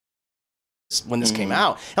when this came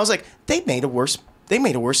out. I was like, they made a worse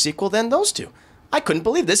sequel than those two. I couldn't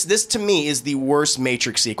believe this. This to me is the worst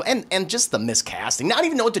Matrix sequel, and just the miscasting. Not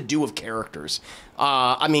even know what to do with characters.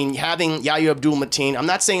 I mean, having Yahya Abdul-Mateen. I'm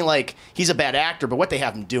not saying like he's a bad actor, but what they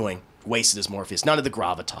have him doing wasted his Morpheus. None of the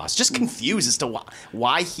gravitas. Just confused as to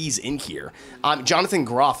why he's in here. Jonathan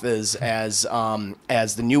Groff is as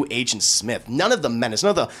the new Agent Smith. None of the menace. None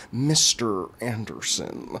of the Mr.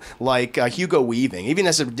 Anderson like Hugo Weaving. Even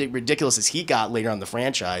as ridiculous as he got later on in the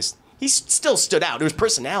franchise. He still stood out. There was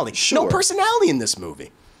personality. Sure. No personality in this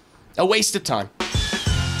movie. A waste of time.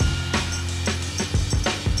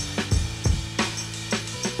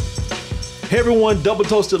 Hey everyone, Double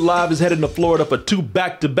Toasted Live is headed to Florida for 2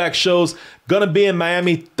 back-to-back shows. Gonna be in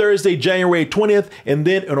Miami Thursday, January 20th, and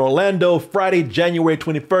then in Orlando, Friday, January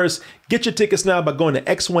 21st. Get your tickets now by going to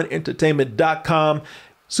x1entertainment.com.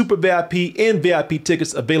 Super VIP and VIP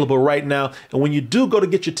tickets available right now. And when you do go to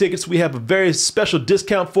get your tickets, we have a very special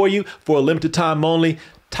discount for you for a limited time only.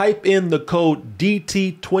 Type in the code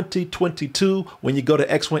DT2022 when you go to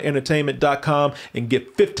x1entertainment.com and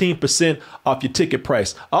get 15% off your ticket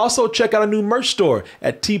price. Also, check out our new merch store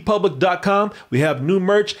at tpublic.com. We have new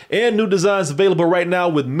merch and new designs available right now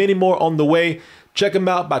with many more on the way. Check them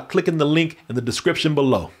out by clicking the link in the description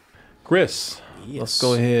below. Chris. Yes. Let's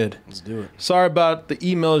go ahead. Let's do it. Sorry about the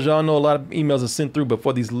emails. Y'all know a lot of emails are sent through, but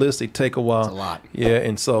for these lists, they take a while. It's a lot. Yeah,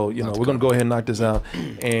 and so, you know, we're going to go ahead and knock this out.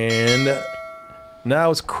 And now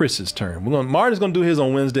it's Chris's turn. Martin's going to do his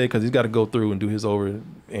on Wednesday because he's got to go through and do his over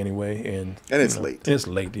anyway. And it's late. It's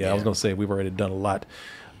late, yeah. I was going to say we've already done a lot.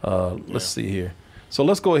 Let's see here. So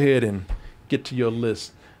let's go ahead and get to your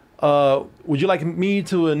list. Would you like me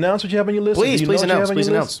to announce what you have on your list? Please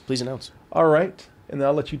announce. All right, and then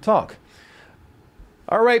I'll let you talk.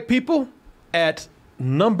 All right, people, at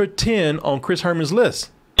number 10 on Chris Herman's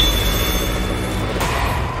list.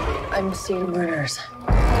 I'm seeing murders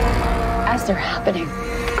as they're happening.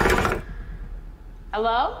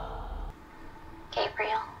 Hello?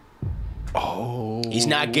 Gabriel. Oh. He's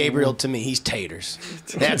not Gabriel to me. He's Taters.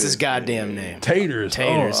 That's his goddamn name. Taters.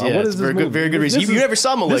 Taters, yeah. What is this very good reason. You never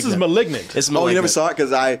saw Malignant. This is Malignant. It's Malignant. Oh, you never saw it?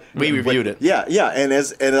 Because we reviewed it. Yeah.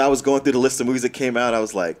 And I was going through the list of movies that came out, I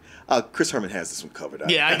was like, Chris Herman has this one covered.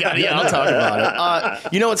 Yeah, I got it. Yeah, I'll talk about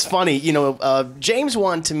it. You know, it's funny. You know, James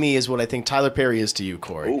Wan to me is what I think Tyler Perry is to you,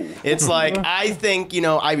 Corey. Ooh. It's like, I think, you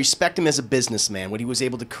know, I respect him as a businessman, what he was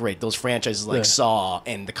able to create, those franchises like Saw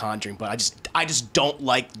and The Conjuring, but I just don't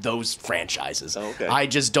like those franchises. Oh, okay. I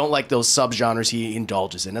just don't like those subgenres he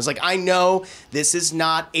indulges in. It's like, I know this is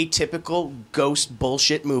not a typical ghost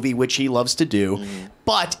bullshit movie, which he loves to do,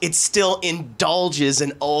 but it still indulges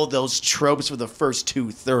in all those tropes for the first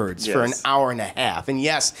 2/3 for an hour and a half. And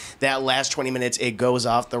yes, that last 20 minutes, it goes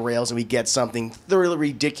off the rails and we get something thoroughly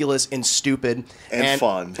ridiculous and stupid. And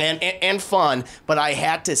fun. And fun, but I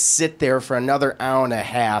had to sit there for another hour and a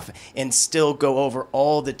half and still go over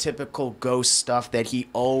all the typical ghost stuff that he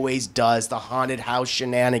always does, the haunted house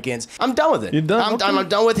shenanigans. I'm done with it. You're done? I'm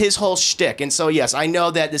done with his whole shtick. And so, yes, I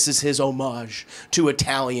know that this is his homage to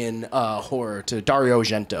Italian horror, to Dario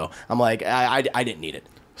Argento. I'm like, I didn't need it.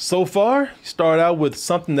 So far, you start out with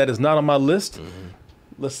something that is not on my list.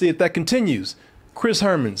 Let's see if that continues. Chris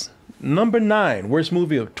Herman's number 9 worst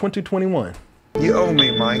movie of 2021. You owe me,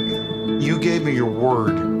 Mike. You gave me your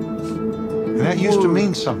word. And that used to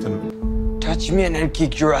mean something. Touch me and I'll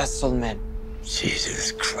kick your ass, soul man.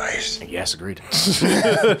 Jesus Christ. Yes, agreed.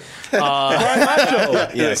 Cry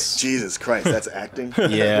Macho. Yes. Jesus Christ, that's acting?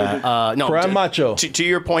 Yeah. No. Cry Macho. To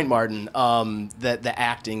your point, Martin, that the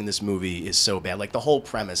acting in this movie is so bad. Like the whole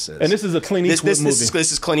premise is. And this is a Clint Eastwood movie.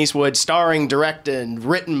 This is Clint Eastwood, starring, directed, and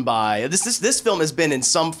written by. This film has been in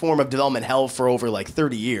some form of development hell for over like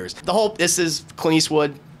 30 years. This is Clint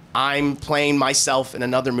Eastwood. I'm playing myself in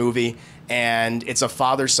another movie. And it's a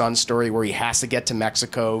father-son story where he has to get to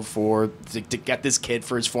Mexico to get this kid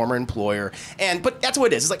for his former employer. But that's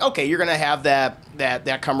what it is. It's like, okay, you're gonna have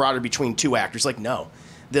that camaraderie between two actors. Like, no,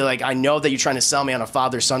 they're like, I know that you're trying to sell me on a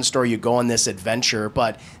father-son story. You go on this adventure,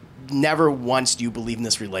 but never once do you believe in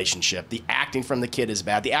this relationship. The acting from the kid is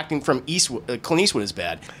bad. The acting from Clint Eastwood is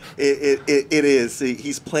bad. It is. See,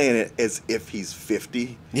 he's playing it as if he's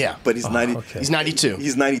 50. Yeah, but he's 90. Okay. He's 92.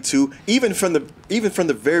 He's 92. Even from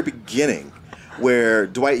the very beginning, where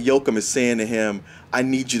Dwight Yoakam is saying to him, "I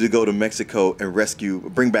need you to go to Mexico and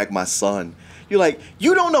bring back my son." you're like,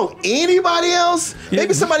 you don't know anybody else?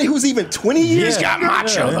 Maybe somebody who's even 20 years. He's got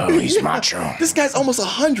macho though. He's macho. This guy's almost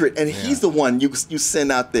 100, and he's the one you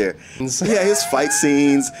send out there. Yeah, his fight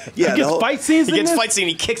scenes. Yeah, He gets fight scenes. He gets fight scene.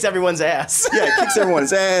 He kicks everyone's ass. Yeah, he kicks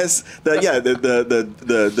everyone's ass.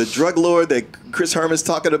 The drug lord that Chris Herman's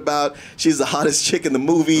talking about. She's the hottest chick in the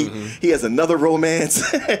movie. He has another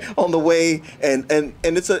romance on the way, and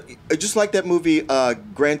it's just like that movie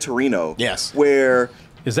Gran Torino. Yes. Where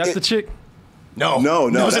Is that the chick? No. No.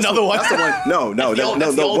 There's another one. That's the one. No.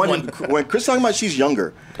 That's the old one. When Chris talking about, she's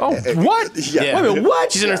younger. Oh, what? Yeah. Yeah. Wait a minute,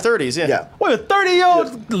 what? She's in her 30s. Yeah. Yeah. Wait a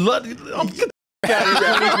 30-year-old.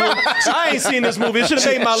 I ain't seen this movie. It should have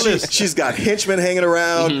made my list. She's got henchmen hanging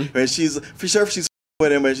around, and she's for sure she's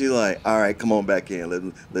with him, and she's like, "All right, come on back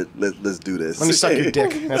in. Let's do this. Let me suck your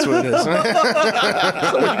dick. That's what it is. So what,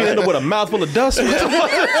 you can end up with a mouthful of dust? The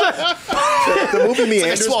movie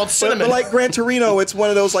meanders, swallowed cinnamon. but like Gran Torino, it's one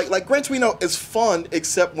of those like Gran Torino is fun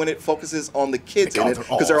except when it focuses on the kids in it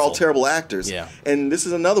because they're all terrible actors. Yeah. And this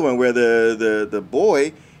is another one where the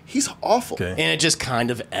boy, he's awful. Okay. And it just kind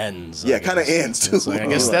of ends. Yeah, kind of ends too. It's like, I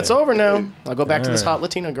guess that's over now. I'll go back to this hot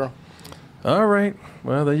Latina girl. All right.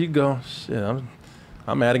 Well, there you go. Shit,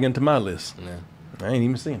 I'm adding it to my list. Yeah. I ain't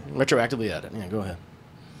even seen it. Retroactively add it. Yeah, go ahead.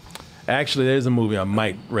 Actually, there's a movie I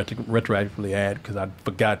might retroactively add because I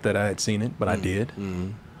forgot that I had seen it, but I did.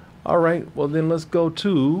 All right. Well, then let's go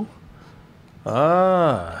to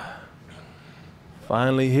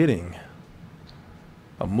finally hitting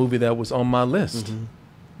a movie that was on my list.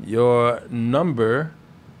 Your number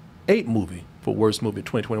 8 movie for worst movie of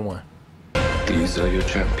 2021. These are your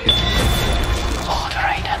champions.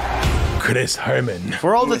 Chris Herman.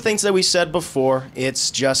 For all the things that we said before,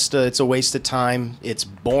 it's just it's a waste of time. It's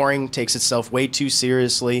boring, takes itself way too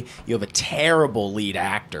seriously. You have a terrible lead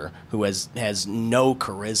actor who has no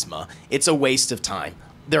charisma. It's a waste of time.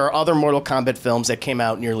 There are other Mortal Kombat films that came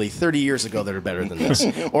out nearly 30 years ago that are better than this,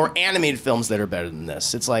 or animated films that are better than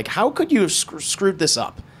this. It's like, how could you have screwed this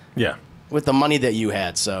up? Yeah. With the money that you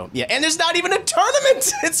had, so yeah, and there's not even a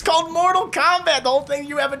tournament. It's called Mortal Kombat. The whole thing,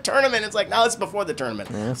 you have a tournament. It's like, no, it's before the tournament.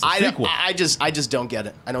 Yeah, it's a sequel. I just don't get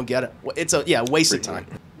it. I don't get it. It's a waste of time.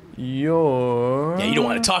 You don't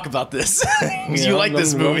want to talk about this. You like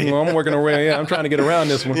this movie. I'm working around. Yeah, I'm trying to get around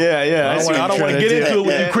this one. Yeah. I don't want to get into it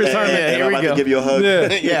with you, Chris Herman. Here I'm we about go. to give you a hug. Yeah.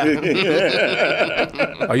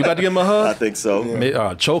 Are you about to give him a hug? I think so.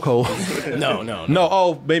 Chokehold. No. No.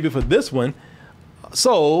 Oh, maybe for this one.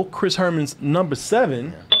 So, Chris Herman's number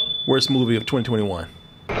 7 worst movie of 2021.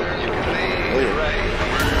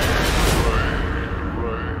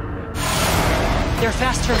 They're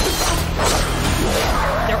faster.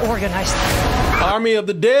 They're organized. Army of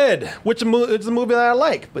the Dead, which is a movie that I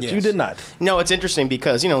like, but you did not. No, it's interesting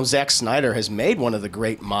because, Zack Snyder has made one of the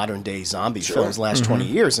great modern day zombie films the last 20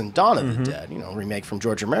 years in Dawn of the Dead, remake from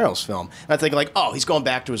George Romero's film. And I think like, oh, he's going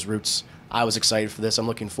back to his roots. I was excited for this. I'm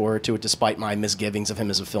looking forward to it, despite my misgivings of him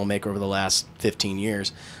as a filmmaker over the last 15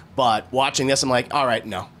 years. But watching this, I'm like, all right,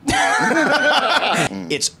 no.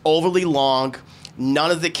 It's overly long.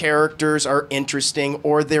 None of the characters are interesting,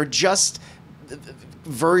 or they're just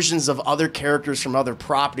versions of other characters from other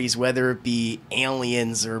properties, whether it be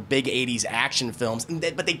Aliens or big 80s action films,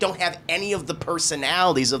 but they don't have any of the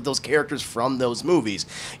personalities of those characters from those movies.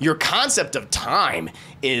 Your concept of time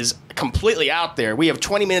is completely out there. We have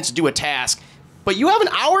 20 minutes to do a task, but you have an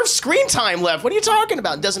hour of screen time left. What are you talking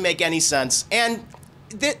about? It doesn't make any sense. And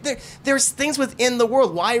there's things within the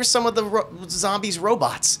world. Why are some of the zombies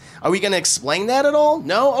robots? Are we going to explain that at all?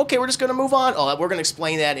 No? Okay, we're just going to move on. Oh, we're going to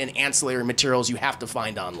explain that in ancillary materials you have to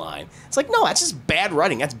find online. It's like, no, that's just bad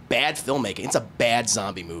writing. That's bad filmmaking. It's a bad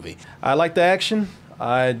zombie movie. I like the action.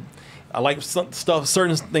 I like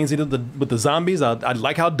certain things he did with the zombies. I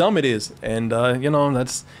like how dumb it is. And,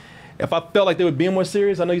 that's... If I felt like they were being more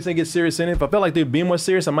serious, I know you say get serious in it. If I felt like they were being more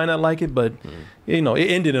serious, I might not like it, but it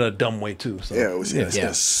ended in a dumb way too. So, yeah, it was in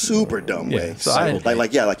a super dumb way. So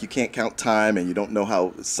like you can't count time and you don't know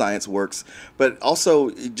how science works. But also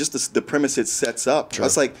just the premise it sets up. I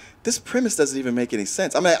was like, this premise doesn't even make any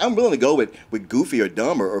sense. I mean, I'm willing to go with goofy or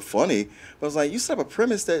dumb or funny, but I was like, you set up a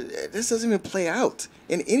premise that this doesn't even play out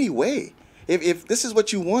in any way. If this is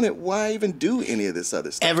what you wanted, why even do any of this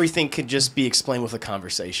other stuff? Everything could just be explained with a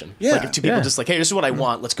conversation. Yeah. Like if two people just like, hey, this is what I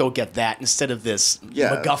want. Let's go get that instead of this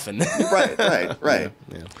MacGuffin. Right.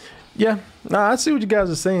 Yeah. No, I see what you guys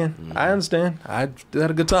are saying. I understand. I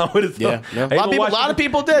had a good time with it. Though. Yeah. A lot of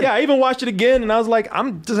people did. Yeah, I even watched it again, and I was like,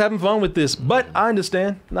 I'm just having fun with this. But I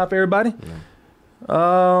understand. Not for everybody.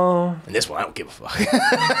 And this one, I don't give a fuck.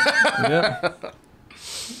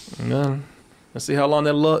 Yeah. Let's see how long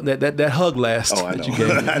that hug lasts. Oh, I know. That you gave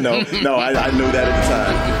me. I know. No, I knew that at the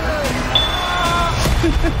time.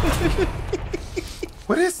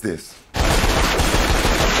 What is this?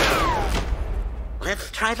 Let's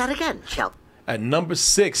try that again, shall we? At number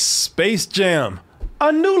 6, Space Jam,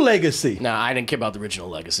 A New Legacy. No, I didn't care about the original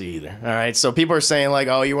Legacy either. All right, so people are saying like,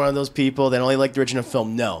 "Oh, you're one of those people that only like the original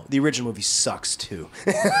film." No, the original movie sucks too,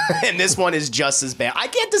 and this one is just as bad. I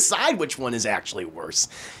can't decide which one is actually worse.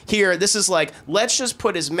 Here, this is like, let's just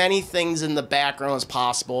put as many things in the background as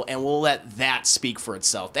possible, and we'll let that speak for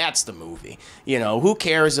itself. That's the movie. You know, who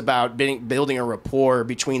cares about building a rapport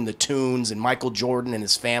between the Toons and Michael Jordan and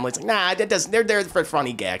his family? It's like, nah, that doesn't. They're there for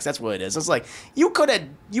funny gags. That's what it is. It's like you could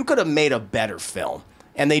have made a better film.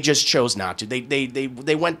 And they just chose not to.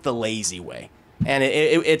 They went the lazy way, and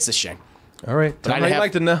it's a shame. All right, But I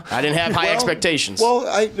didn't have high expectations. Well,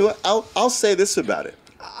 I'll say this about it.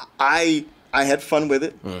 I had fun with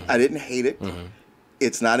it. I didn't hate it.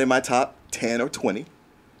 It's not in my top 10 or 20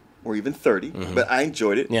 or even 30, but I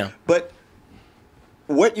enjoyed it. Yeah. But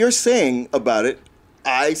what you're saying about it,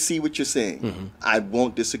 I see what you're saying. I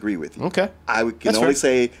won't disagree with you. Okay. Can That's only fair.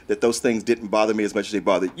 say that those things didn't bother me as much as they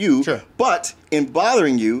bothered you. Sure. But in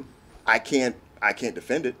bothering you, I can't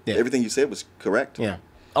defend it. Yeah. Everything you said was correct. Yeah.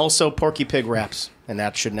 Also, Porky Pig raps, and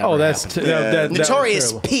that should never. Oh, that's happen. that was Notorious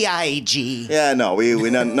terrible. P.I.G. Yeah, no, we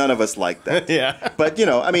none of us like that. Yeah. But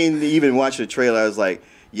I mean, even watching the trailer, I was like,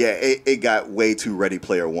 yeah, it got way too Ready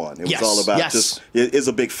Player One. It was Yes, all about yes. just it's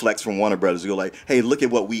a big flex from Warner Brothers. You're like, hey, look at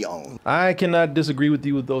what we own. I cannot disagree with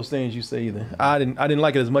you with those things you say either. I didn't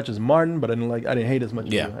like it as much as Martin, but I didn't hate it as much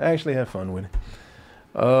as Yeah. you. I actually had fun with it.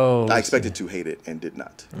 Oh, I expected to hate it and did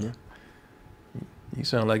not. you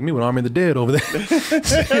sound like me with Army of the Dead over there.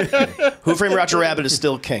 Who Framed Roger Rabbit is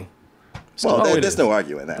still king. Well, it there's is. no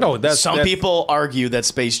arguing that. No, Some people argue that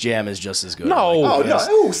Space Jam is just as good. No. Oh Yes.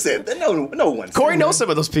 no! Who said that? No one. said Corey that. knows some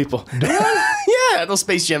of those people. Yeah, those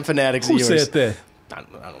Space Jam fanatics Who of yours. said that? I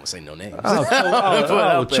don't want to say no names.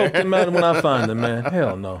 I'll choke them out when I find them, man.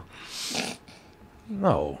 Hell no.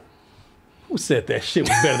 No. Who said that shit was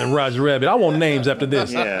better than Roger Rabbit? I want names after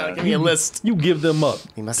this. Yeah. Give me a list. You give them up.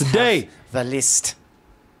 You must Today, have the list.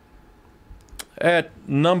 at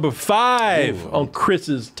number 5 on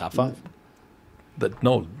Chris's Top 5. low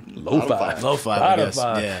Bottom 5. five. Low 5, I Bottom guess.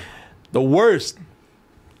 5. Yeah. The worst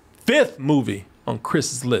 5th movie on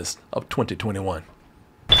Chris's list of 2021.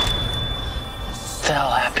 What the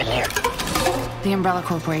hell happened here? The Umbrella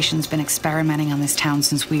Corporation's been experimenting on this town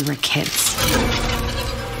since we were kids.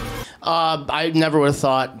 I never would have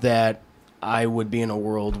thought that I would be in a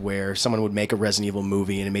world where someone would make a Resident Evil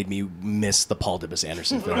movie and it made me miss the Paul W.S.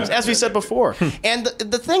 Anderson films, as we said before. And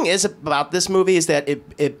the thing is about this movie is that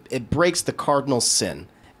it breaks the cardinal sin,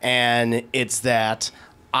 and it's that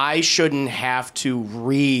I shouldn't have to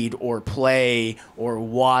read or play or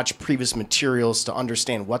watch previous materials to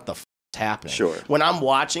understand what the happening. Sure. When I'm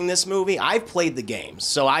watching this movie, I've played the games,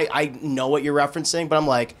 so I know what you're referencing, but I'm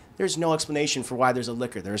like, there's no explanation for why there's a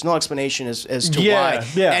liquor. There's no explanation as to why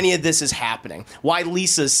any of this is happening. Why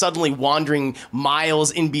Lisa's suddenly wandering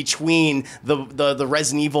miles in between the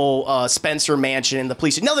Resident Evil Spencer mansion and the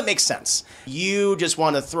police. None of it makes sense. You just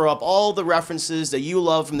want to throw up all the references that you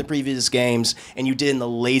love from the previous games, and you did in the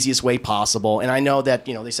laziest way possible. And I know that,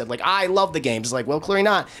 they said, like, I love the games. It's like, well, clearly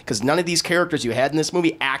not, because none of these characters you had in this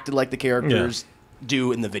movie acted like the characters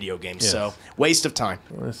do in the video games. Yes. So, waste of time.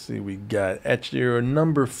 Let's see, we got at your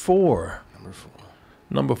number 4.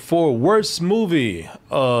 Number 4, worst movie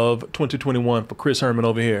of 2021 for Chris Herman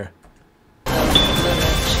over here. I'm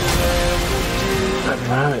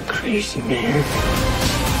not a crazy man.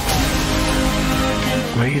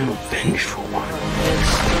 I am a vengeful one.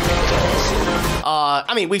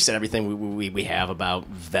 I mean, we've said everything we have about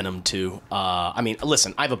Venom 2. I mean,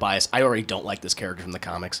 listen, I have a bias. I already don't like this character from the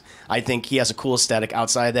comics. I think he has a cool aesthetic.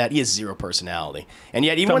 Outside of that, he has zero personality. And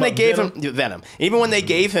yet, even when they gave him Venom, even when they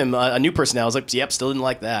gave him a new personality, I was like, yep, still didn't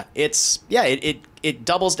like that. It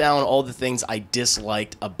doubles down all the things I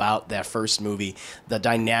disliked about that first movie. The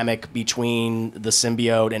dynamic between the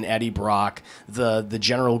symbiote and Eddie Brock, the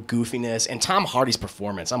general goofiness, and Tom Hardy's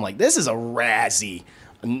performance. I'm like, this is a Razzie,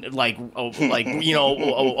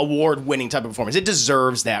 award-winning type of performance. It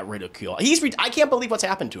deserves that ridicule. I can't believe what's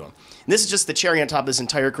happened to him. And this is just the cherry on top of this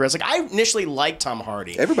entire career. It's like, I initially liked Tom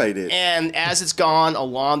Hardy. Everybody did. And as it's gone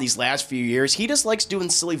along these last few years, he just likes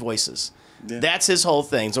doing silly voices. Yeah. That's his whole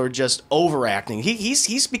thing, or just overacting.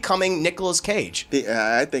 He's becoming Nicolas Cage.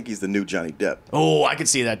 I think he's the new Johnny Depp. Oh, I could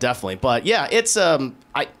see that definitely. But yeah, it's I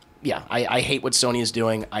hate what Sony is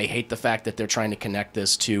doing. I hate the fact that they're trying to connect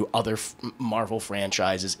this to other Marvel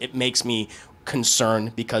franchises. It makes me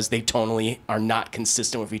concerned because they tonally are not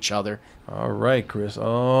consistent with each other. All right, Chris.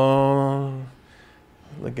 Oh,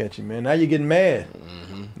 Look at you, man. Now you're getting mad.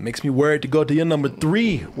 Makes me worried to go to your number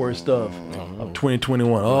 3 worst of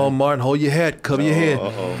 2021. Oh, Martin, hold your hat. Cover your head.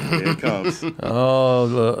 Uh-oh. Here it comes.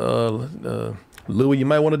 Louis, you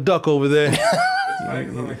might want to duck over there.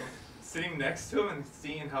 Sitting next to him and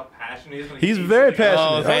seeing how passionate he is. He's very passionate.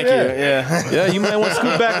 Oh, thank you. Yeah. Yeah, you might want to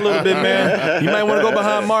scoot back a little bit, man. You might want to go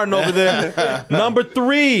behind Martin over there. Number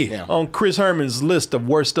 3 on Chris Herman's list of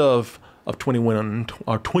worst of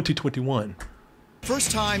 2021.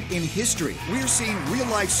 First time in history, we're seeing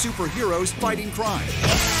real-life superheroes fighting crime.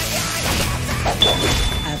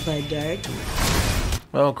 I play dirt.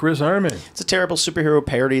 Well, Chris Herman. It's a terrible superhero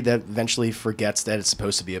parody that eventually forgets that it's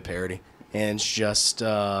supposed to be a parody. And it's just,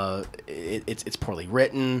 it's poorly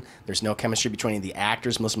written. There's no chemistry between the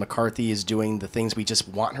actors. Melissa McCarthy is doing the things we just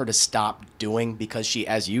want her to stop doing because she,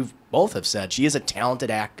 as you both have said, she is a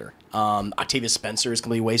talented actor. Octavia Spencer is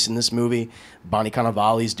completely wasted in this movie. Bonnie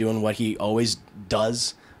Cannavale's doing what he always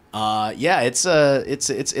does. Yeah, it's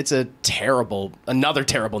a terrible, another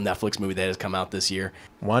terrible Netflix movie that has come out this year.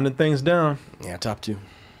 Winding things down. Yeah, top 2.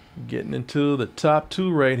 Getting into the top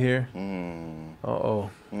 2 right here. Uh-oh.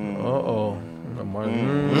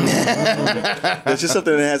 There's just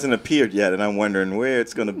something that hasn't appeared yet, and I'm wondering where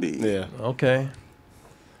it's going to be. Yeah. Okay.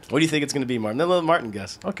 What do you think it's going to be, Martin? Let Martin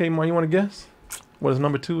guess. Okay, Martin, you want to guess? What is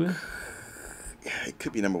number 2 is? It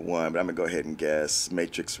could be number 1, but I'm going to go ahead and guess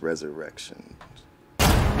Matrix Resurrection.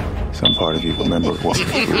 Some part of you remember it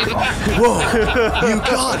wasn't you. Whoa, you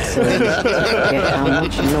got it. So get how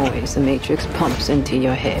much noise the Matrix pumps into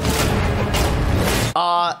your head.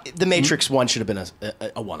 The Matrix 1 should have been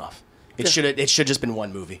a one-off. It should just been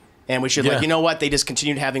one movie. And we should, like, you know what? They just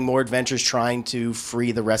continued having more adventures trying to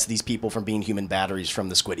free the rest of these people from being human batteries from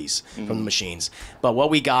the squiddies, from the machines. But what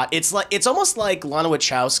we got, it's almost like Lana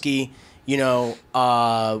Wachowski, you know,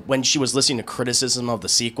 when she was listening to criticism of the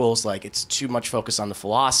sequels, like, it's too much focus on the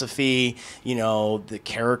philosophy, you know, the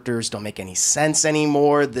characters don't make any sense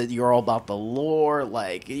anymore, that you're all about the lore,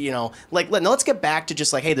 like, you know, like, let's get back to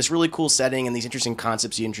just like, hey, this really cool setting and these interesting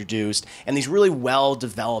concepts you introduced and these really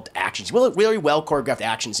well-developed actions, really well-choreographed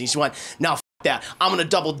action scenes. You want, now, that I'm gonna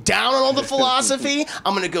double down on all the philosophy.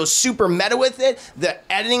 I'm gonna go super meta with it. The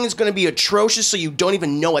editing is gonna be atrocious, so you don't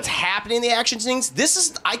even know what's happening in the action scenes.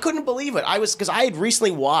 I couldn't believe it. Because I had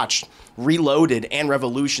recently watched Reloaded and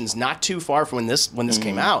Revolutions not too far from when this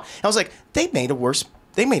came out. And I was like, they made a worse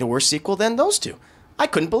sequel than those two. I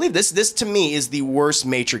couldn't believe this. This to me is the worst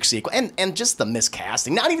Matrix sequel, and just the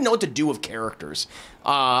miscasting. Not even know what to do with characters.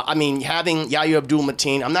 I mean, having Yahya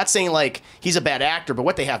Abdul-Mateen. I'm not saying like he's a bad actor, but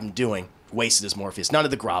what they have him doing. Wasted as Morpheus, none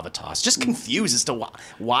of the gravitas, just confused as to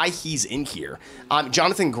why he's in here.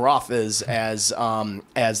 Jonathan Groff as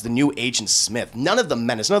the new Agent Smith, none of the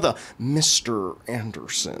menace, none of the Mr.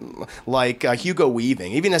 Anderson, like Hugo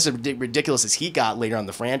Weaving, even as ridiculous as he got later on in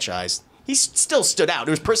the franchise, he still stood out.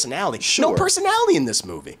 There was personality. Sure. No personality in this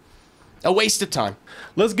movie. A waste of time.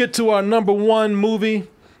 Let's get to our number 1 movie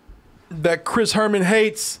that Chris Herman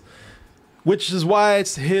hates, which is why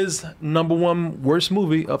it's his number 1 worst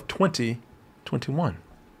movie of 2021.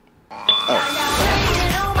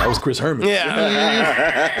 That was Chris Herman.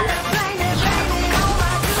 Yeah.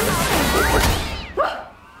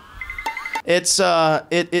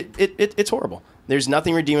 It's horrible. There's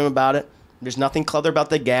nothing redeeming about it. There's nothing clever about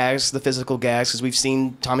the gags, the physical gags, because we've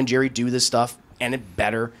seen Tom and Jerry do this stuff and it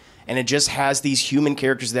better. And it just has these human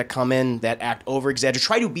characters that come in that act over-exaggerated,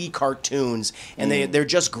 try to be cartoons, and they're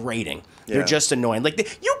just grating. Yeah. They're just annoying.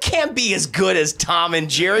 Like, you can't be as good as Tom and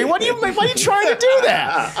Jerry. Why are you trying to do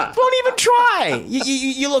that? Don't even try.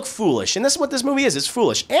 You look foolish. And this is what this movie is. It's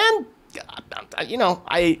foolish. And, you know,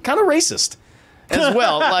 I kind of racist as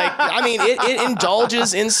well. Like, I mean, it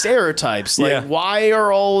indulges in stereotypes. Like, why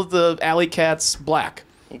are all the alley cats black?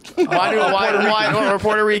 Why or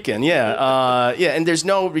Puerto Rican? Yeah, and there's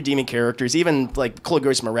no redeeming characters. Even like Chloe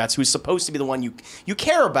Grace Moretz, who's supposed to be the one you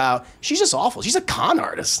care about, she's just awful. She's a con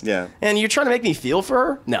artist. Yeah, and you're trying to make me feel for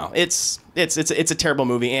her. No, it's a terrible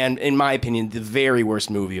movie, and in my opinion, the very worst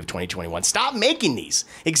movie of 2021. Stop making these,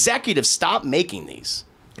 executives. Stop making these.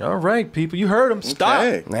 All right, people, you heard them. Stop.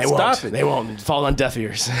 Okay. Stop it. They won't fall on deaf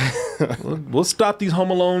ears. We'll stop these Home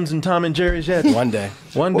Alones and Tom and Jerry's yet. One day.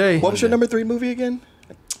 One day. What was your number 3 movie again?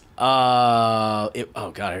 Oh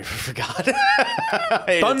God, I forgot.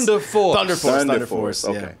 Thunder Force. Thunder Force.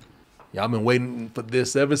 Okay. Yeah. Y'all been waiting for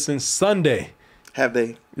this ever since Sunday. Have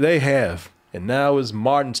they? They have. And now it's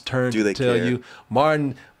Martin's turn to tell you.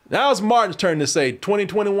 Now it's Martin's turn to say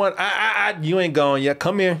 2021. You ain't gone yet.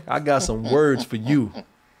 Come here. I got some words for you.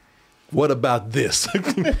 What about this?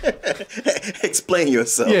 Explain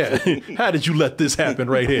yourself. Yeah. How did you let this happen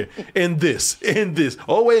right here? And this.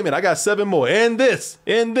 Oh, wait a minute. I got 7 more. And this.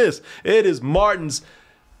 It is Martin's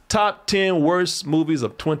top 10 worst movies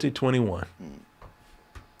of 2021.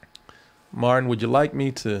 Martin, would you like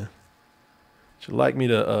me to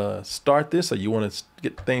start this, or you want to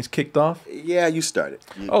get things kicked off? Yeah, you start it.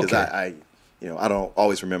 Okay. I don't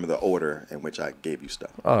always remember the order in which I gave you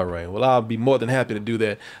stuff. All right. Well, I'll be more than happy to do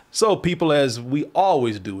that. So, people, as we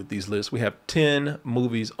always do with these lists, we have 10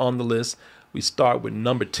 movies on the list. We start with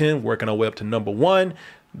number 10, working our way up to number 1.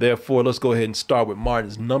 Therefore, let's go ahead and start with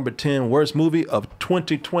Martin's number 10 worst movie of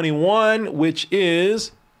 2021, which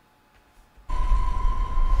is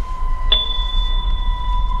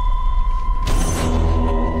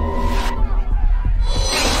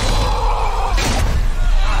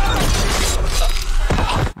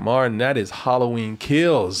Martin, that is Halloween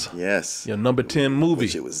Kills. Yes. Your number 10 movie.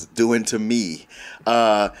 Which it was doing to me.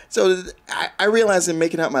 So I realized in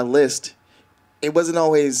making out my list, it wasn't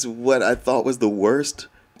always what I thought was the worst,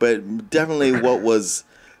 but definitely what was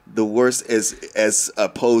the worst as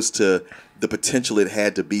opposed to the potential it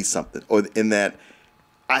had to be something. Or in that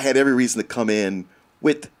I had every reason to come in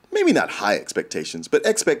with maybe not high expectations, but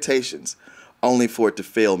expectations, only for it to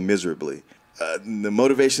fail miserably. The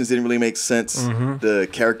motivations didn't really make sense. The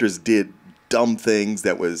characters did dumb things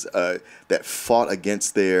that fought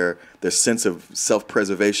against their sense of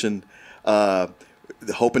self-preservation.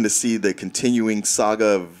 Hoping to see the continuing saga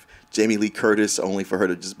of Jamie Lee Curtis, only for her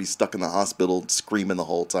to just be stuck in the hospital screaming the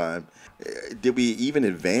whole time. Did we even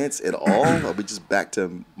advance at all? Or are we just back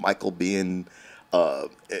to Michael being an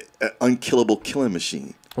unkillable killing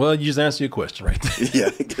machine? Well, you just answered your question right there.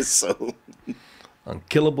 Yeah, I guess so.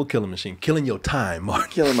 Unkillable killing machine, killing your time,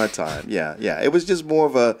 Mark. Killing my time. Yeah. It was just more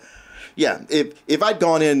of a, If I'd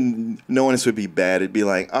gone in knowing this would be bad, it'd be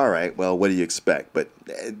like, all right, well, what do you expect? But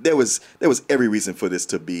there was every reason for this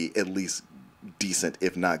to be at least decent,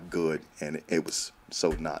 if not good, and it was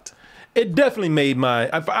so not. It definitely made my.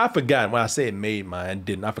 I forgot when I say it made my. I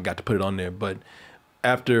didn't. I forgot to put it on there. But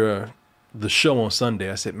after the show on Sunday,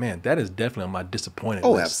 I said, man, that is definitely on my disappointed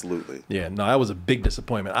list. Absolutely. Yeah, no, that was a big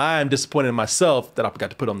disappointment. I am disappointed in myself that I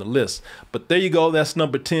forgot to put it on the list. But there you go. That's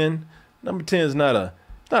number 10. Number 10 is not a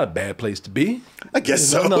bad place to be. I guess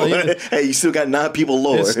so. Hey, you still got 9 people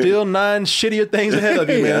lower. There's still 9 shittier things ahead of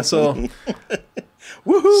you, man. So,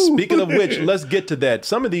 woohoo! Speaking of which, let's get to that.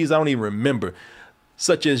 Some of these I don't even remember,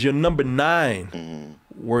 such as your number 9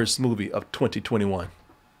 worst movie of 2021.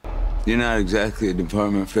 You're not exactly a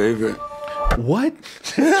department favorite. What?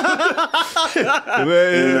 Do you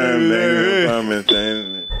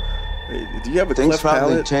have a Things cleft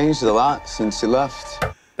probably palate? changed a lot since you left.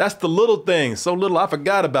 That's the little things. So little, I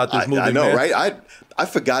forgot about this movie. I know, man. right? I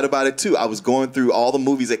forgot about it too. I was going through all the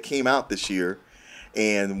movies that came out this year,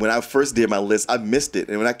 and when I first did my list, I missed it.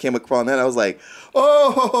 And when I came across that, I was like,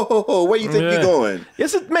 "Oh, where you think you're going?"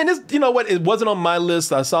 Yes, man. You know what? It wasn't on my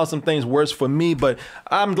list. I saw some things worse for me, but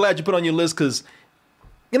I'm glad you put it on your list because,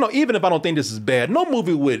 you know, even if I don't think this is bad, no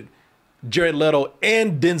movie with Jared Leto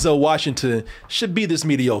and Denzel Washington should be this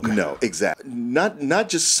mediocre. No, exactly. Not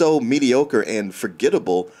just so mediocre and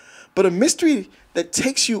forgettable, but a mystery that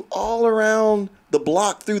takes you all around the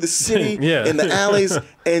block, through the city, in the alleys,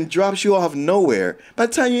 and drops you off nowhere. By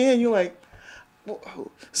the time you're in, you're like,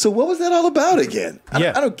 so what was that all about again?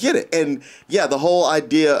 I don't get it. And yeah, the whole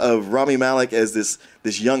idea of Rami Malek as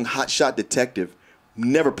this young hotshot detective,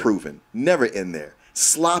 never proven, never in there.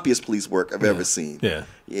 Sloppiest police work I've ever seen.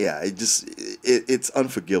 Yeah, it's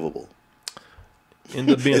unforgivable.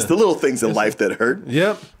 It's the little things in life that hurt.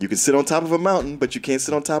 Yep. You can sit on top of a mountain, but you can't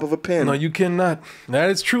sit on top of a pen. No, you cannot. That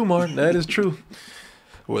is true, Martin. That is true.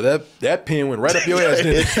 Well, that pen went right up your ass,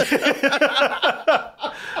 didn't it?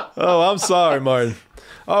 Oh, I'm sorry, Martin.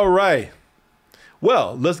 All right.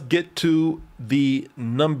 Well, let's get to the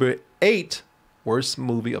number 8 worst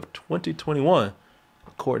movie of 2021,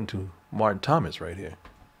 according to Martin Thomas right here.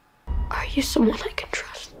 Are you someone I can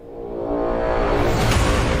trust?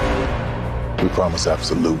 We promise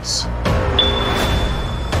absolutes.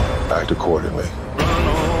 Act accordingly.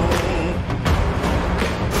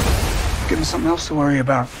 Give me something else to worry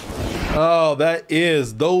about. Oh, that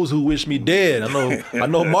is Those Who Wish Me Dead. I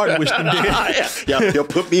know Martin wished him dead. You'll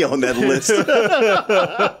put me on that list.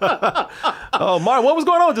 Oh, Martin, what was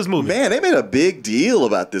going on with this movie? Man, they made a big deal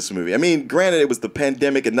about this movie. I mean, granted, it was the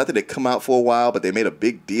pandemic and nothing had come out for a while, but they made a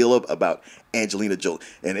big deal about Angelina Jolie.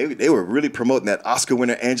 And they were really promoting that Oscar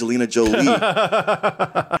winner Angelina Jolie.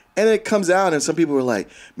 And it comes out and some people were like,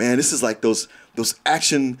 man, this is like those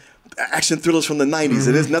action thrillers from the 90s.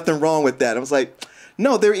 And there's nothing wrong with that. I was like,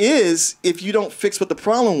 No, there is if you don't fix what the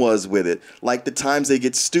problem was with it. Like the times they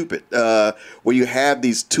get stupid, where you have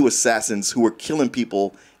these two assassins who are killing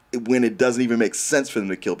people when it doesn't even make sense for them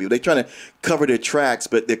to kill people. They're trying to cover their tracks,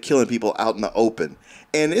 but they're killing people out in the open.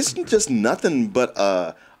 And it's just nothing but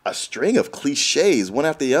a string of cliches, one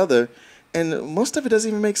after the other, and most of it doesn't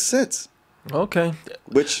even make sense. Okay.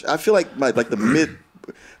 Which I feel like the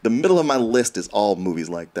middle of my list is all movies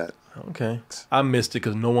like that. Okay. I missed it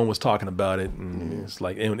because no one was talking about it, and it's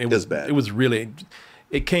like it was bad. It was really.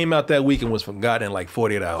 It came out that week and was forgotten in like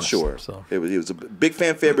 48 hours. Sure. So it was a big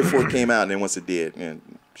fanfare before it came out, and then once it did, and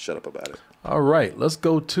shut up about it. all right, let's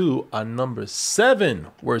go to our number 7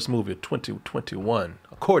 worst movie of 2021,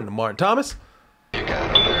 according to Martin Thomas.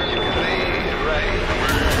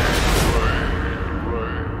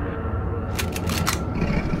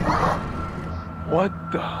 What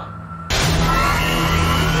the?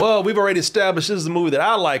 Well, we've already established this is a movie that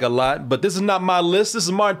I like a lot, but this is not my list. This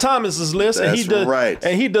is Martin Thomas's list, and he does right.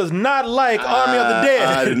 And he does not like Army of the Dead.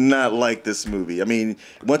 I do not like this movie. I mean,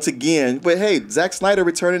 once again, but hey, Zack Snyder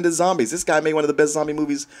returning to zombies. This guy made one of the best zombie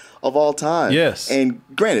movies of all time. Yes. And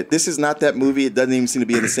granted, this is not that movie. It doesn't even seem to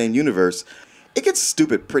be in the same universe. It gets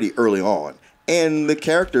stupid pretty early on, and the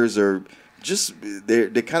characters are just they're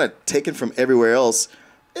kind of taken from everywhere else.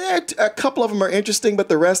 A couple of them are interesting, but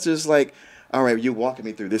the rest is like, all right, you're walking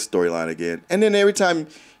me through this storyline again. And then every time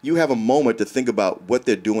you have a moment to think about what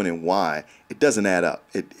they're doing and why, it doesn't add up.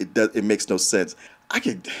 It makes no sense. I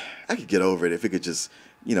could get over it if it could just,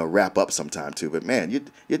 wrap up sometime too. But man, you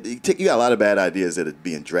got a lot of bad ideas that are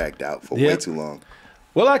being dragged out for way too long.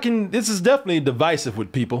 Well, this is definitely divisive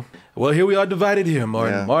with people. Well, here we are divided here,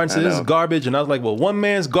 Martin. Yeah, Martin said I this is know. garbage, and I was like, well, one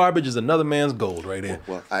man's garbage is another man's gold right here.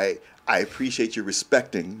 Well, I appreciate you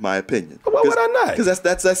respecting my opinion. Why would I not? Because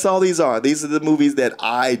that's all these are. These are the movies that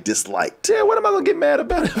I disliked. Yeah, what am I gonna get mad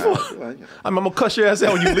about it for? I'm gonna cuss your ass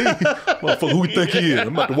out when you leave. Motherfucker, who you think he is? I'm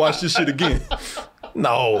about to watch this shit again.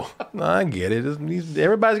 No, I get it.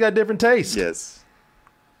 Everybody's got different tastes. Yes.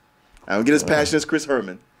 I don't get as passionate as Chris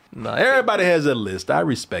Herman. No, everybody has a list. I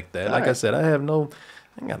respect that. All Like I right. said, I ain't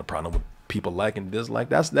got a problem with people liking and dislike.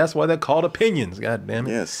 That's why they're called opinions. God damn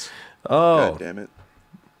it. Yes. Oh. God damn it.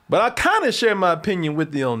 But I kind of share my opinion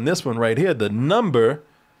with you on this one right here. The number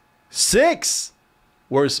 6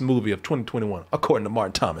 worst movie of 2021, according to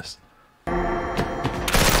Martin Thomas. But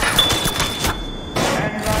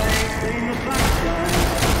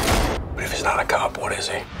if he's not a cop, what is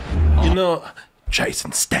he?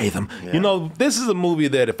 Jason Statham. Yeah. This is a movie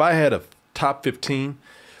that if I had a top 15,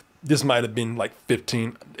 this might have been like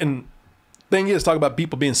 15. And thing is, talk about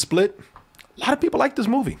people being split. A lot of people like this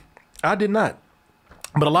movie. I did not.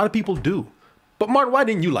 But a lot of people do. But Martin, why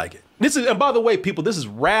didn't you like it? And by the way, people, this is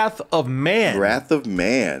Wrath of Man. Wrath of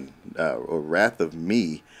Man, or Wrath of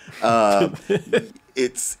Me.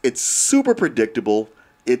 It's super predictable.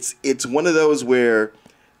 It's one of those where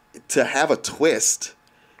to have a twist,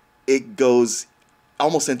 it goes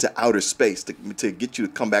almost into outer space to get you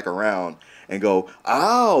to come back around and go,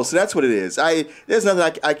 oh, so that's what it is. There's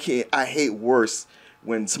nothing I hate worse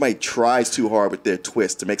when somebody tries too hard with their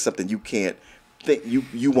twist to make something you can't think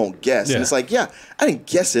you won't guess. Yeah. And it's like, yeah, I didn't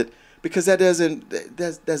guess it because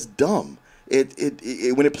that's dumb. It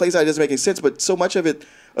when it plays out, it doesn't make any sense. But so much of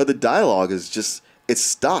the dialogue is just it's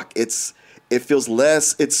stock. It feels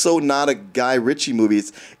less. It's so not a Guy Ritchie movie.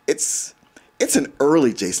 It's an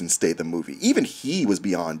early Jason Statham movie. Even he was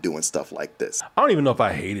beyond doing stuff like this. I don't even know if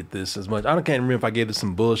I hated this as much. I can't remember if I gave it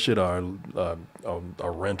some bullshit or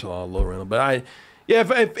a rental or a low rental. But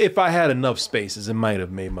if I had enough spaces, it might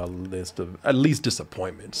have made my list of at least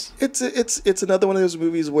disappointments. It's another one of those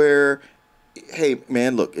movies where, hey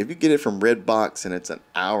man, look, if you get it from Redbox and it's an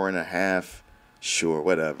hour and a half, sure,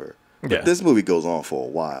 whatever. But Yeah. this movie goes on for a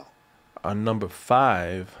while. Our number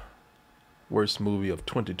 5 worst movie of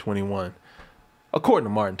 2021, according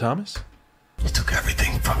to Martin Thomas. You took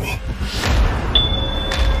everything from me.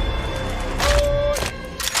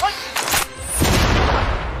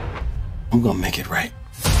 I'm gonna make it right.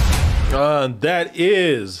 That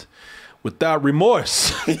is Without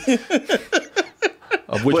Remorse.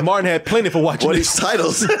 Of which Martin had plenty for watching. Well, these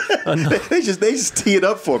titles, they just tee it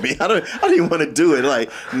up for me. I don't even want to do it.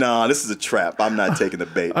 Like, nah, this is a trap. I'm not taking the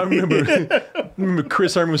bait. I remember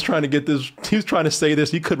Chris Herman was trying to get this. He was trying to say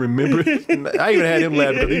this. He couldn't remember it. And I even had him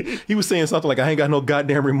laughing. He was saying something like, "I ain't got no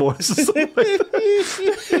goddamn remorse." Or something like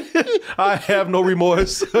that. I have no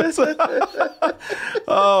remorse.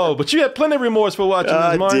 Oh, but you had plenty of remorse for watching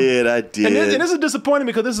this, Martin. I did. And this is disappointing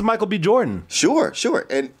because this is Michael B. Jordan. Sure.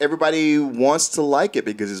 And everybody wants to like it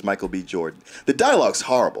because it's Michael B. Jordan. The dialogue's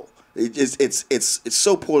horrible. It's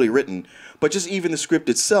so poorly written. But just even the script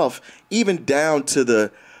itself, even down to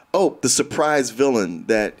the surprise villain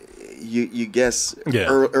that you guess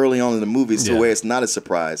early on in the movie, so where it's not a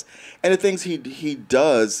surprise, and the things he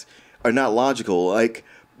does are not logical, like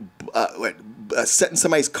setting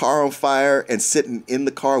somebody's car on fire and sitting in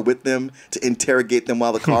the car with them to interrogate them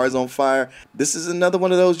while the car is on fire. This is another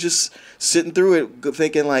one of those just sitting through it,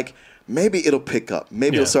 thinking like maybe it'll pick up,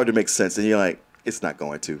 maybe it'll start to make sense, and you're like, it's not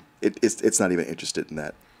going to. It's not even interested in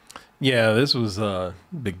that. Yeah, this was a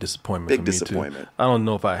big disappointment. Big for me disappointment. Too. I don't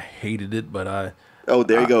know if I hated it, but I. Oh,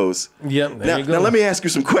 there he goes. Yep. Now let me ask you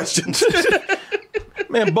some questions.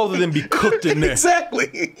 Man, both of them be cooked in there.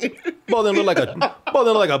 Exactly. Both of them look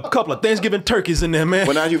like a couple of Thanksgiving turkeys in there, man.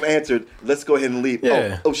 Well, now you've answered. Let's go ahead and leave.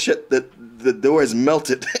 Yeah. Oh shit! The door is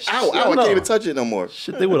melted. Ow! I can't even touch it no more.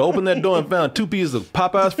 Shit, they would have opened that door and found 2 pieces of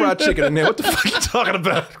Popeye's fried chicken in there. What the fuck are you talking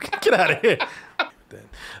about? Get out of here.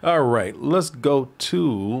 All right, let's go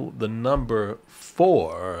to the number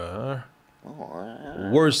 4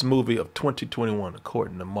 worst movie of 2021,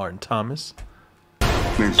 according to Martin Thomas.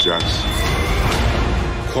 Thanks, Josh.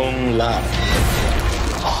 Kung Lao.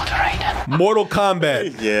 Mortal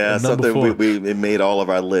Kombat. Yeah, something we made all of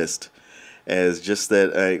our list as just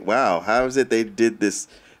that. Wow, how is it they did this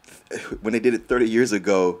when they did it 30 years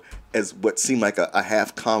ago as what seemed like a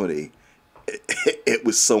half comedy? It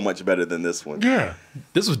was so much better than this one. Yeah,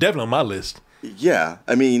 this was definitely on my list. Yeah,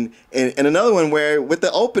 I mean, and another one where with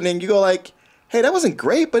the opening you go like, hey, that wasn't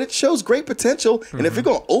great, but it shows great potential. And if you're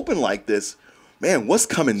gonna open like this, man, what's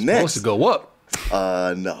coming next? Supposed to go up.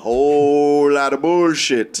 A whole lot of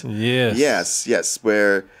bullshit. Yes.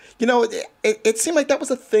 Where it seemed like that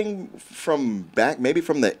was a thing from maybe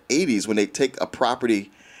from the 80s when they take a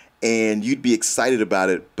property and you'd be excited about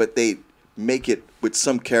it, but they make it with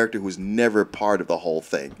some character who's never part of the whole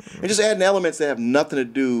thing. And just adding elements that have nothing to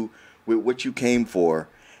do with what you came for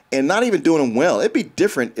and not even doing them well. It'd be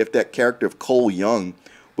different if that character of Cole Young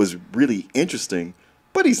was really interesting,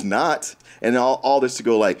 but he's not. And all this to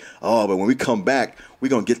go like, oh, but when we come back, we're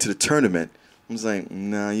going to get to the tournament. I'm just like,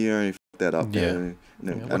 nah, you already fucked that up. Yeah. Man.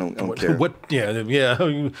 No, I don't care.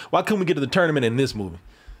 Yeah. Why couldn't we get to the tournament in this movie?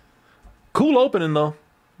 Cool opening, though.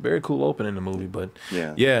 Very cool opening in the movie, but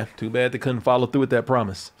yeah, too bad they couldn't follow through with that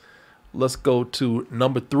promise. Let's go to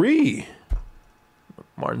number 3.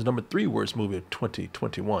 Martin's number 3 worst movie of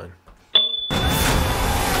 2021.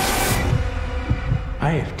 I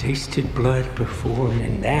have tasted blood before,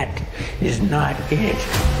 and that is not it.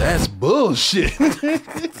 That's bullshit.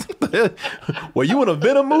 Well, you in a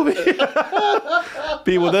Venom movie?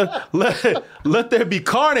 People, let there be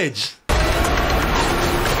carnage.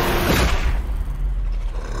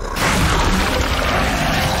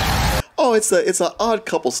 Oh, it's an odd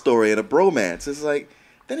couple story and a bromance. It's like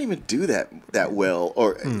they don't even do that well,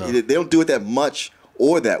 or they don't do it that much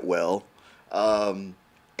or that well, and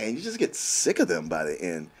you just get sick of them by the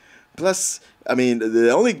end. Plus, I mean,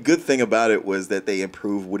 the only good thing about it was that they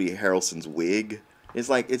improved Woody Harrelson's wig. It's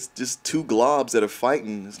like it's just 2 globs that are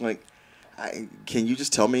fighting. It's like, can you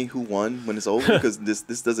just tell me who won when it's over? Because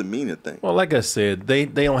this doesn't mean a thing. Well, like I said, they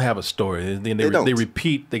don't have a story. They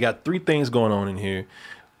repeat. They got 3 things going on in here.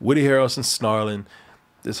 Woody Harrelson snarling,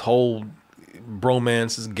 this whole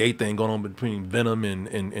bromance, this gay thing going on between Venom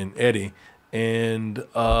and Eddie, and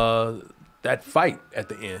that fight at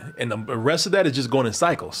the end. And the rest of that is just going in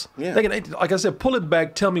cycles. Yeah. Like I said, pull it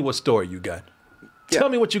back. Tell me what story you got. Yeah. Tell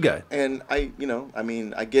me what you got. And I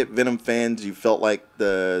get Venom fans. You felt like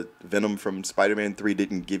the Venom from Spider-Man 3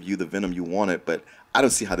 didn't give you the Venom you wanted, but I don't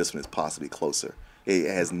see how this one is possibly closer. It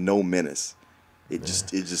has no menace. It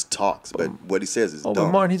just talks, but what he says is dumb.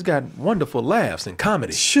 But Martin, he's got wonderful laughs and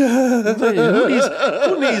comedy. Sure.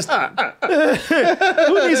 Who needs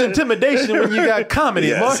intimidation when you got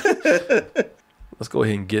comedy, Martin? Let's go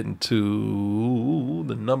ahead and get into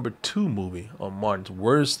the number 2 movie on Martin's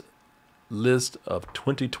worst list of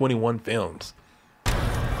 2021 films. The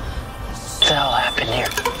hell happened here?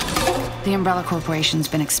 The Umbrella Corporation's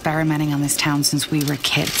been experimenting on this town since we were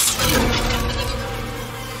kids.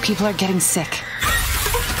 People are getting sick.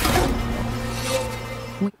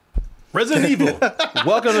 Resident Evil.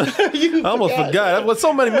 Welcome to. I almost forgot. There was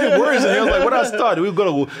so many words in here. I was like, what I started? We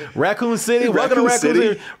go to Raccoon City. Welcome to Raccoon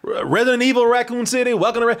City. Resident Evil, Raccoon City.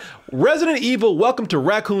 Welcome to Resident Evil. Welcome to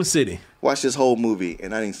Raccoon City. Watch this whole movie,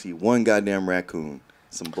 and I didn't see one goddamn raccoon.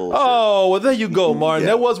 Some bullshit. Oh, well, there you go, Martin.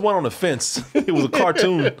 There was one on the fence. It was a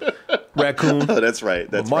cartoon raccoon. Oh, that's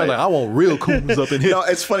right. That's Martin, right. like, I want real coons up in here.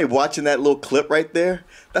 It's funny watching that little clip right there.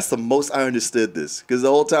 That's the most I understood this, because the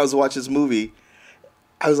whole time I was watching this movie,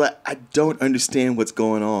 I was like, I don't understand what's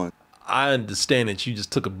going on. I understand that you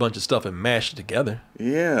just took a bunch of stuff and mashed it together.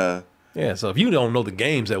 Yeah. Yeah, so if you don't know the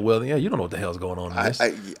games that well, yeah, you don't know what the hell's going on in this.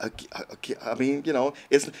 I mean, you know,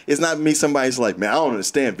 it's not me. Somebody's like, man, I don't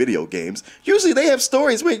understand video games. Usually they have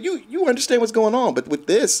stories where you understand what's going on, but with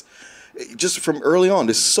this, just from early on,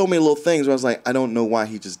 there's so many little things where I was like, I don't know why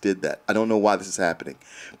he just did that. I don't know why this is happening.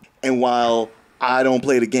 And while I don't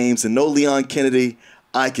play the games and know Leon Kennedy,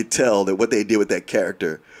 I could tell that what they did with that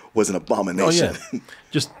character was an abomination. Oh, yeah.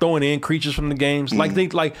 Just throwing in creatures from the games.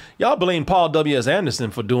 Like y'all blame Paul W.S.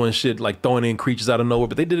 Anderson for doing shit like throwing in creatures out of nowhere,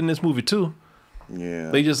 but they did it in this movie too. Yeah.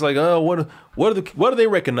 They just like, oh, what do they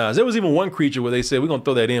recognize? There was even one creature where they said, we're gonna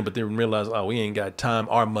throw that in, but then realized, oh, we ain't got time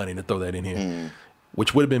or money to throw that in here.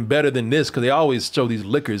 Which would have been better than this, because they always show these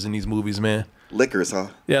lickers in these movies, man. Lickers, huh?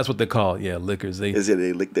 Yeah, that's what they're called. Yeah, lickers. Is it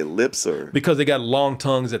they lick their lips or? Because they got long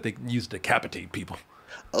tongues that they use to decapitate people.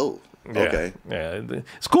 Oh. Yeah. Okay. Yeah,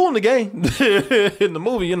 it's cool in the game. In the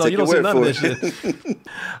movie, you know, you don't see none of this shit.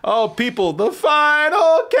 Oh, people, the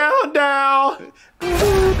final countdown.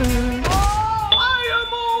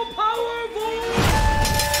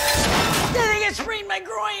 My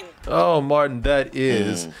groin. Oh, Martin, that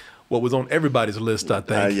is what was on everybody's list, I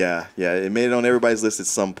think. Yeah, it made it on everybody's list at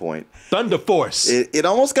some point. Thunder Force. It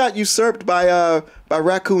almost got usurped by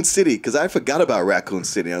Raccoon City, because I forgot about Raccoon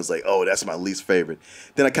City. I was like, oh, that's my least favorite.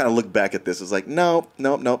 Then I kind of looked back at this. I was like, nope,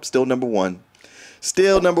 still number one.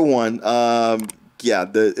 Still number one. Yeah,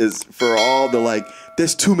 is for all the like,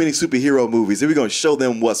 there's too many superhero movies. We're gonna show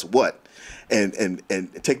them what's what, and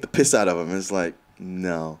take the piss out of them. And it's like,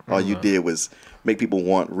 no, all you did was make people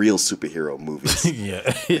want real superhero movies. Yeah.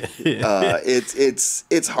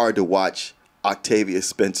 It's hard to watch Octavia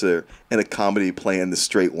Spencer in a comedy playing the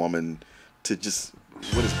straight woman to just,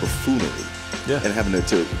 what is buffoonery? Yeah. And having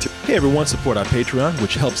to Hey everyone, support our Patreon,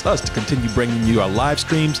 which helps us to continue bringing you our live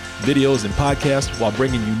streams, videos, and podcasts while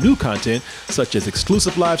bringing you new content such as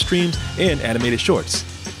exclusive live streams and animated shorts.